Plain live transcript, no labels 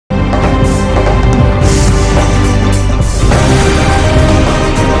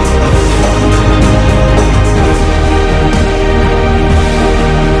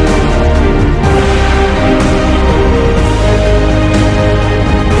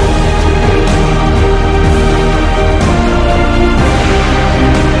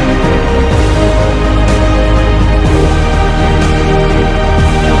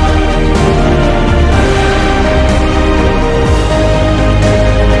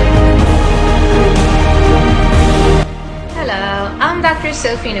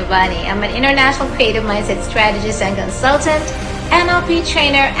Sofie Nubani. I'm an international creative mindset strategist and consultant, NLP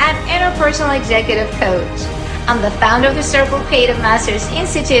trainer, and interpersonal executive coach. I'm the founder of the Circle Creative Masters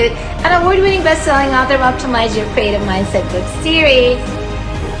Institute, an award-winning best-selling author of Optimize Your Creative Mindset book series.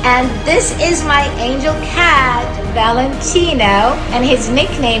 And this is my angel cat, Valentino, and his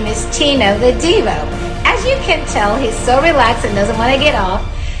nickname is Tino the Devo. As you can tell, he's so relaxed and doesn't want to get off,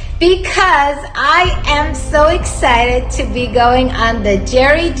 because I am so excited to be going on the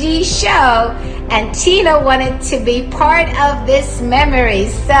Geri show, and Tina wanted to be part of this memory.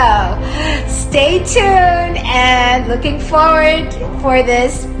 So stay tuned and looking forward for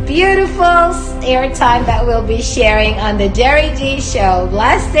this beautiful airtime that we'll be sharing on the Geri show.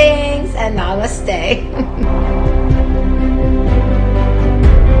 Blessings and namaste.